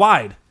 inches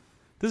wide.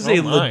 This is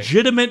a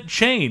legitimate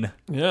chain.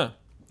 Yeah.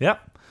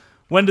 Yep.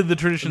 When did the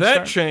tradition start?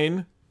 That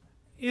chain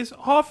is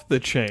off the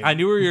chain. I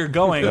knew where you were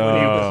going when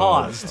you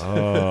paused.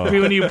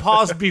 When you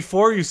paused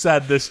before you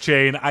said this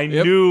chain, I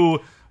knew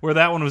where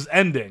that one was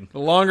ending. The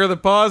longer the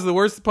pause, the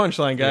worse the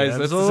punchline, guys. Yeah,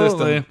 that's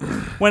absolutely. the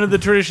system. When did the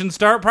tradition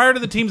start? Prior to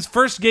the team's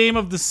first game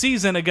of the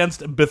season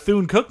against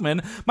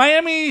Bethune-Cookman,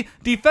 Miami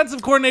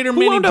defensive coordinator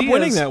Who Manny wound up Diaz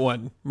winning that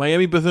one?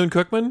 Miami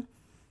Bethune-Cookman?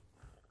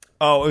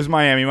 Oh, it was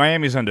Miami.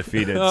 Miami's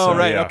undefeated. Oh, so,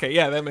 right. yeah. Okay,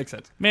 yeah, that makes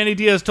sense. Manny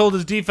Diaz told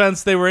his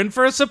defense they were in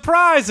for a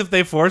surprise if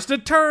they forced a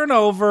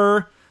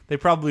turnover. They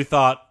probably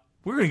thought,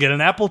 we're going to get an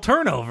apple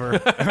turnover.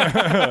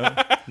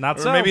 Not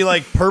Or so. maybe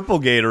like purple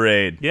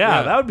Gatorade.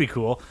 Yeah, that would be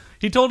cool.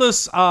 He told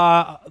us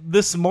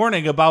this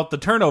morning about the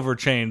turnover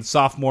chain,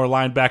 sophomore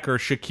linebacker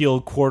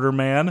Shaquille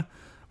Quarterman,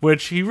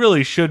 which he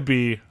really should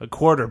be a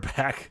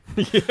quarterback.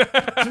 Not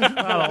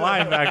a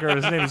linebacker.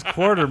 His name is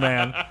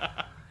Quarterman.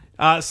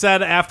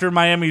 Said after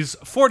Miami's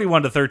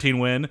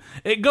 41-13 win,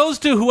 it goes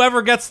to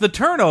whoever gets the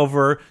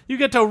turnover. You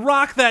get to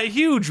rock that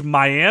huge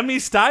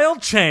Miami-style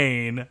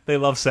chain. They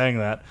love saying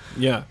that.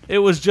 Yeah. It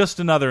was just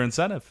another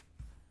incentive.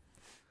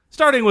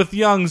 Starting with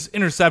Young's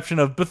interception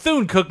of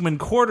Bethune-Cookman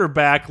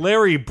quarterback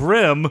Larry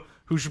Brim,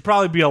 who should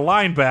probably be a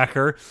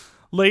linebacker,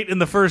 late in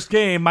the first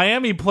game,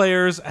 Miami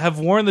players have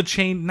worn the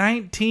chain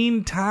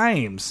 19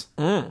 times.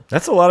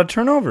 That's a lot of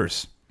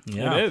turnovers.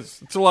 Yeah. It is.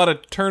 It's a lot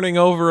of turning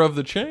over of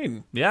the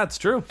chain. Yeah, it's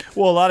true.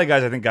 Well, a lot of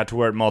guys, I think, got to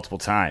wear it multiple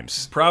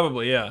times.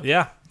 Probably, yeah.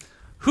 Yeah.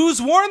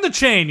 Who's worn the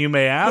chain, you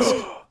may ask?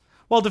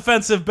 Well,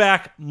 defensive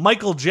back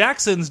Michael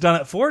Jackson's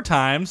done it 4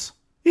 times.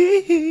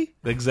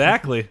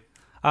 Exactly.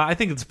 I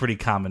think it's a pretty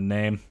common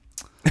name.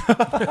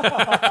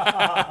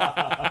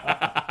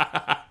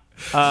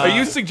 Are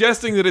you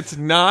suggesting that it's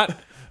not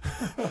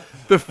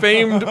the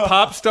famed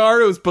pop star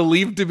who was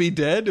believed to be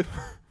dead?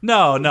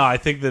 No, I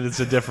think that it's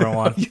a different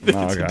one. You think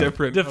it's a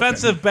different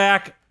Defensive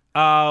back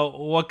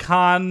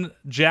Wakan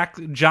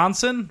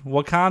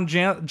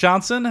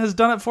Johnson has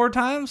done it 4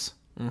 times.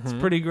 It's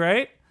pretty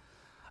great.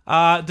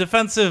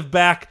 Defensive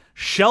back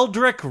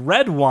Sheldrick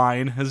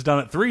Redwine has done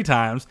it 3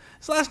 times.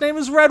 His last name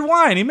is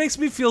Redwine. He makes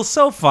me feel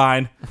so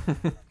fine.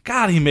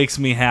 God, he makes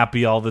me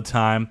happy all the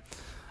time.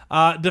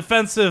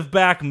 Defensive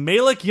back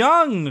Malik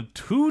Young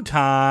 2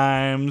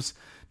 times.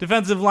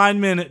 Defensive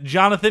lineman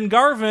Jonathan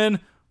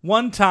Garvin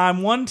 1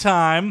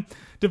 time.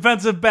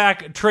 Defensive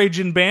back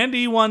Trajan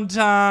Bandy 1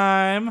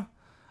 time.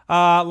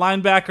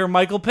 Linebacker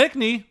Michael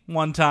Pickney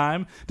 1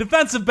 time.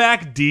 Defensive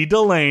back D.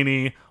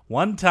 Delaney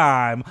 1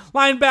 time.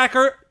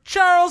 Linebacker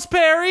Charles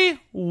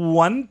Perry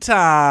 1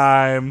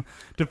 time.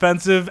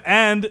 Defensive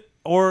end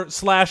 /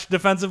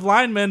 defensive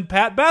lineman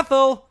Pat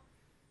Bethel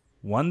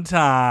 1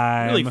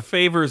 time. Really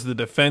favors the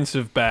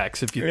defensive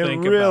backs if you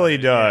think about it. It really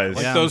does.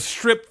 Like those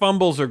strip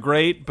fumbles are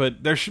great, but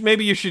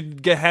maybe you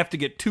should have to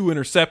get 2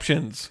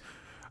 interceptions.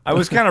 I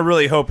was kind of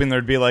really hoping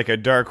there'd be like a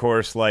dark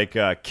horse, like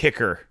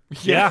kicker.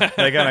 Yeah.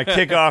 Like on a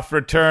kickoff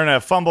return, a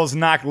fumble's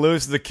knocked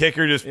loose, the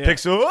kicker just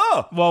picks it.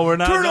 Oh, well, we're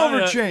not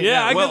turnover chain.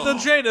 Yeah, I get the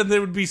chain, and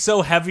they would be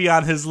so heavy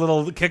on his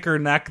little kicker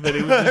neck that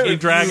he would just be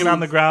dragging on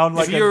the ground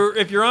like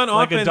if you're on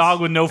like offense, a dog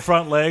with no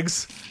front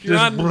legs.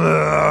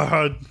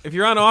 if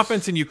you're on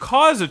offense and you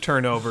cause a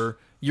turnover,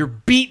 you're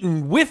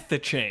beaten with the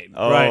chain.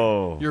 Oh.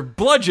 Right? You're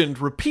bludgeoned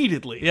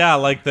repeatedly. Yeah,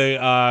 like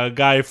the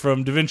guy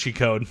from Da Vinci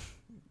Code.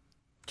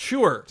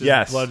 Sure.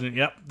 Yes. Bludgeon.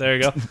 Yep, there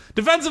you go.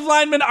 Defensive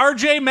lineman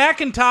R.J.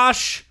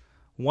 McIntosh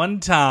 1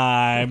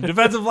 time.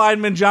 Defensive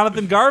lineman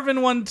Jonathan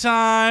Garvin 1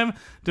 time.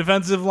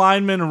 Defensive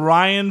lineman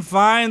Ryan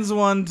Fines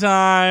 1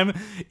 time.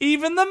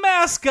 Even the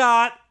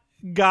mascot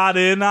got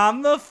in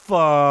on the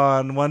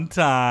fun 1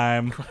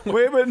 time.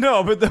 Wait, but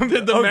no, but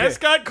Did the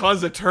mascot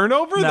cause a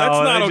turnover? No, That's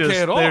not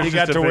okay at all. He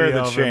got to wear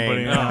the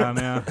chain.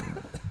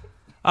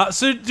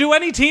 So do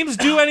any teams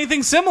do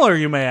anything similar,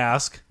 you may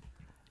ask?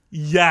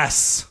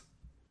 Yes.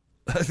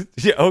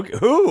 Yeah, okay.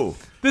 Who?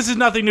 This is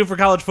nothing new for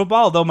college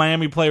football, although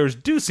Miami players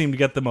do seem to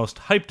get the most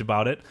hyped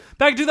about it.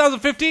 Back in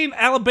 2015,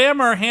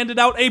 Alabama handed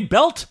out a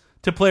belt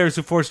to players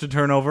who forced a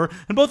turnover,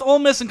 and both Ole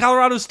Miss and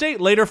Colorado State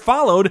later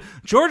followed.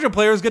 Georgia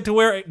players get to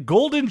wear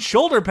golden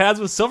shoulder pads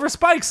with silver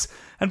spikes,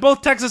 and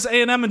both Texas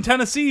A&M and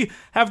Tennessee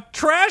have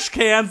trash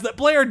cans that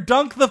player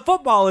dunk the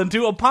football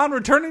into upon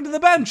returning to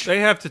the bench. They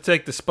have to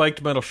take the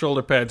spiked metal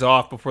shoulder pads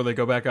off before they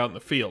go back out in the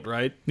field,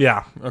 right?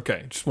 Yeah.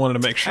 Okay, just wanted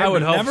to make sure. I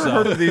would hope Never so.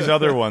 heard of these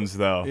other ones,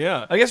 though.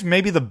 Yeah. I guess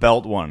maybe the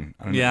belt one.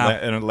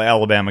 Yeah. In an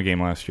Alabama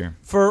game last year.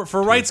 For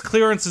rights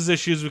clearances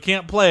issues, we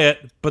can't play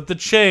it, but the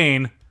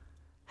chain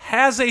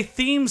has a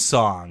theme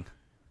song.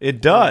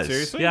 It does.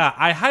 Seriously? Yeah,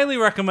 I highly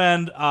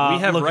recommend We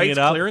have looking rights it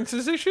up.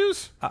 clearances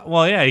issues?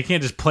 Well, yeah, you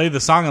can't just play the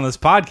song on this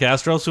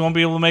podcast, or else we won't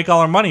be able to make all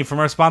our money from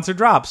our sponsored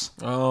drops.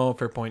 Oh,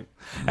 fair point.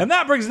 And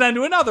that brings an end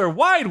to another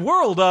wide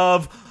world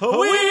of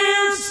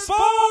weird sports.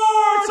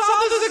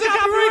 Oh, this is a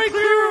copyright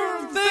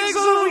clear thing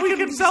so we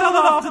can sell it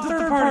off to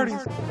third parties.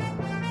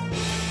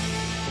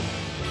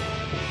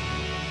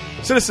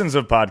 Citizens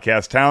of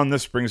Podcast Town,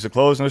 this brings to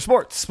close another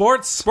sports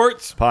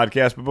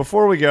podcast. But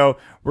before we go,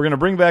 we're going to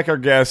bring back our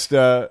guest,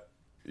 Gian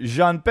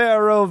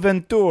Piero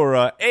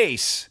Ventura,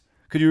 Ace.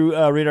 Could you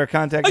read our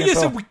contact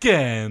info? Yes, we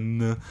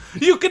can.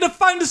 You can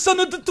find us on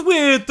the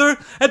Twitter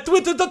at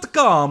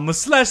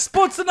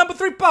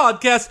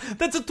twitter.com/sports3podcast.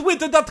 That's at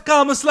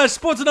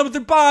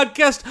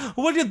twitter.com/sports3podcast.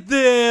 While you're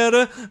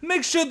there,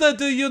 make sure that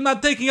you're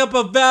not taking up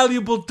a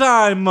valuable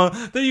time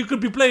that you could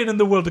be playing in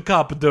the World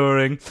Cup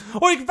during.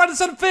 Or you can find us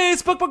on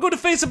Facebook, but go to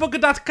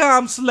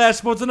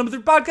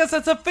facebook.com/sports3podcast.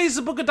 That's at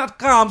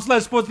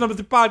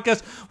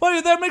facebook.com/sports3podcast. While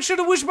you're there, make sure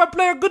to wish my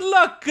player good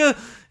luck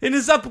in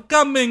his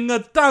upcoming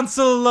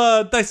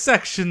tonsil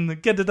dissection.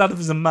 Get it out of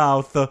his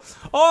mouth.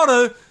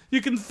 Or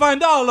you can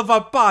find all of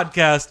our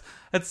podcasts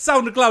at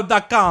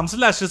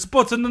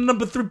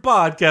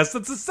soundcloud.com/sports3podcast.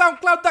 That's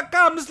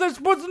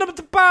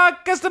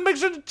soundcloud.com/sports3podcast. And make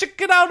sure to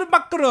check it out at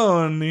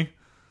Macaroni.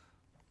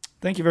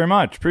 Thank you very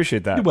much.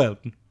 Appreciate that. You're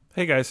welcome.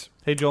 Hey, guys.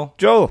 Hey, Joel.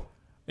 Joel.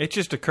 It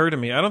just occurred to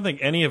me, I don't think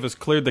any of us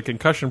cleared the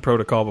concussion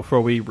protocol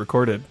before we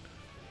recorded.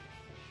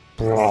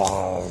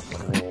 I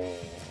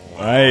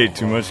ate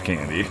too much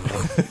candy.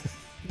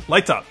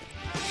 Lights up.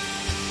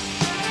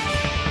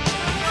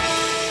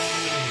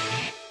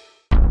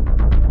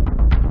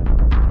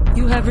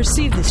 You have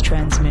received this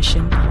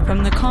transmission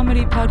from the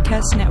Comedy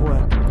Podcast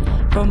Network.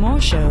 For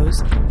more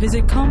shows,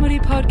 visit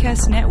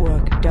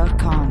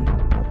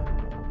comedypodcastnetwork.com.